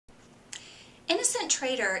Innocent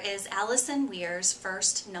Traitor is Alison Weir's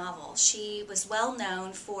first novel. She was well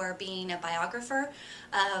known for being a biographer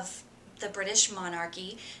of the British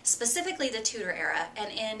monarchy, specifically the Tudor era. And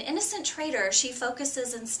in Innocent Traitor, she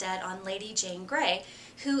focuses instead on Lady Jane Grey,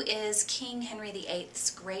 who is King Henry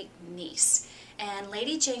VIII's great niece. And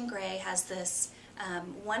Lady Jane Grey has this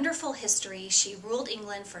wonderful history. She ruled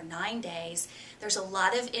England for 9 days. There's a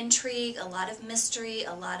lot of intrigue, a lot of mystery,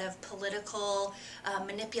 a lot of political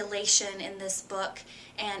manipulation in this book,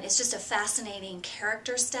 and it's just a fascinating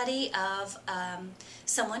character study of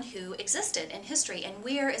someone who existed in history. And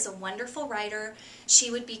Weir is a wonderful writer.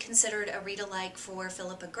 She would be considered a read-alike for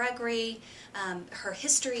Philippa Gregory. Her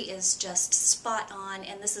history is just spot on,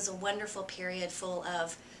 and this is a wonderful period full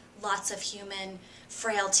of lots of human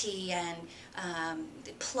frailty and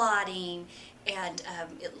plotting and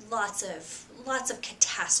lots of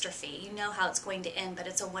catastrophe. You know how it's going to end, but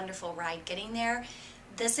it's a wonderful ride getting there.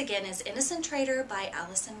 This again is Innocent Traitor by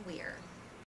Alison Weir.